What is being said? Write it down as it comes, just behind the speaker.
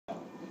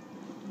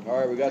All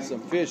right, we got some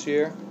fish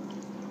here.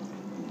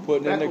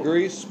 Putting in the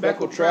grease,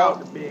 speckled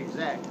trout. To be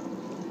exact.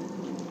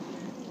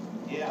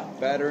 Yeah.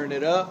 Battering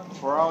it up.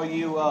 For all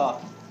you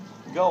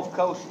Gulf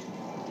Coast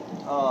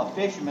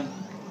fishermen,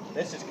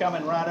 this is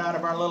coming right out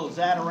of our little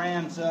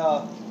Zatarain's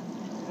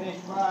fish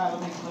fry.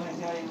 Let me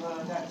tell you,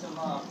 got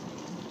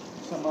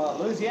some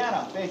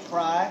Louisiana fish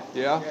fry.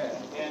 Yeah.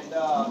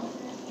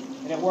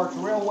 And it works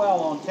real well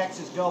on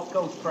Texas Gulf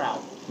Coast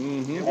trout.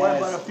 Mm-hmm. It was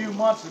but a few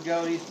months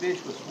ago these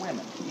fish were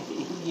swimming.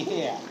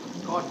 Yeah.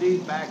 Caught these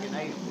back in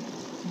April.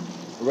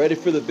 Ready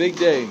for the big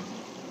day.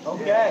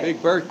 Okay.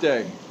 Big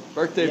birthday.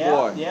 Birthday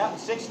boy. Yeah,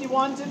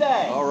 61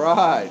 today. All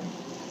right.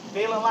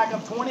 Feeling like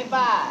I'm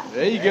 25.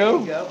 There you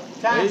go.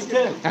 Times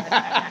two.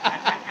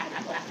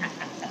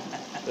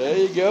 There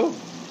you go.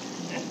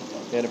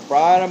 And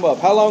frying them up.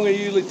 How long do it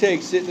usually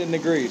take sitting in the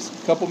grease?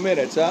 A couple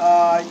minutes,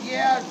 huh?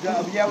 Yeah.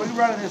 We're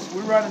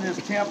running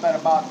this temp at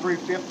about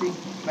 350,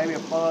 maybe a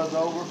buzz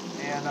over.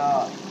 And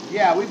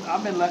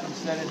I've been letting them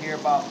sit in here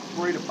about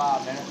 3 to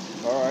 5 minutes.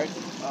 All right.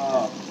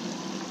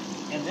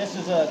 And this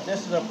is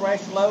a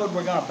fresh load.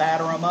 We're gonna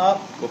batter them up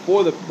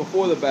Before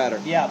the batter.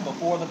 Yeah,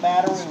 before the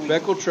batter.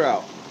 Speckled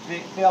trout. We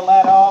fill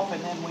that off,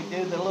 and then we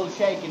do the little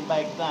shake and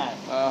bake thing.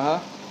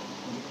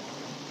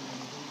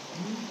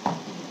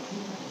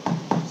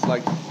 It's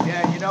like.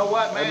 Yeah, you know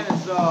what, man?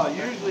 It's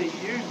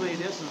usually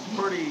this is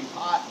pretty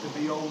hot to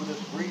be over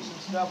this grease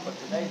and stuff, but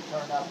today it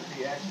turned out to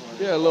be excellent.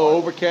 Yeah, a little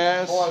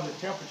overcast. As far as the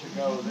temperature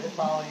goes, it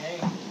probably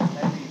ain't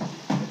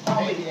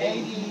Probably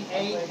 80.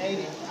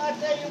 I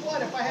tell you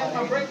what, if I had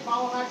my brake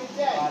falling, I could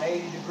tell you. About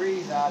 80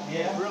 degrees out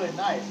there. It's really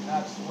nice. You're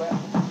not sweating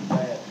too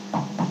bad.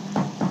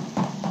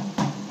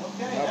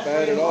 Okay, Not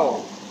bad at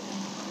all.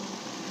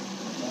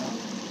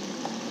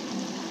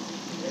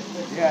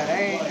 Yeah,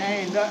 it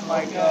ain't nothing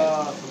like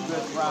some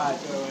good fried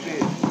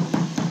fish.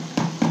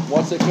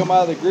 Once they come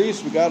out of the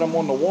grease, we got them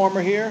on the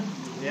warmer here.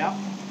 Yep.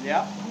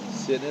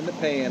 Sitting in the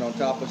pan on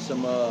top of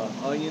some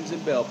onions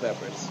and bell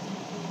peppers.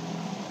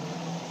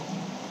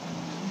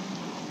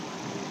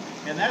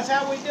 And that's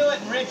how we do it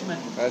in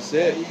Richmond. That's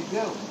There it. you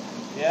go.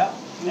 Yeah.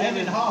 And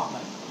in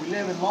Hoffman. We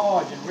live in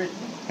Lodge in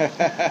Richmond.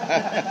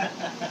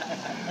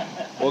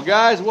 Well,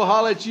 guys, we'll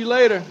holler at you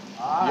later.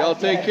 All right, Y'all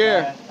take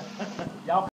care.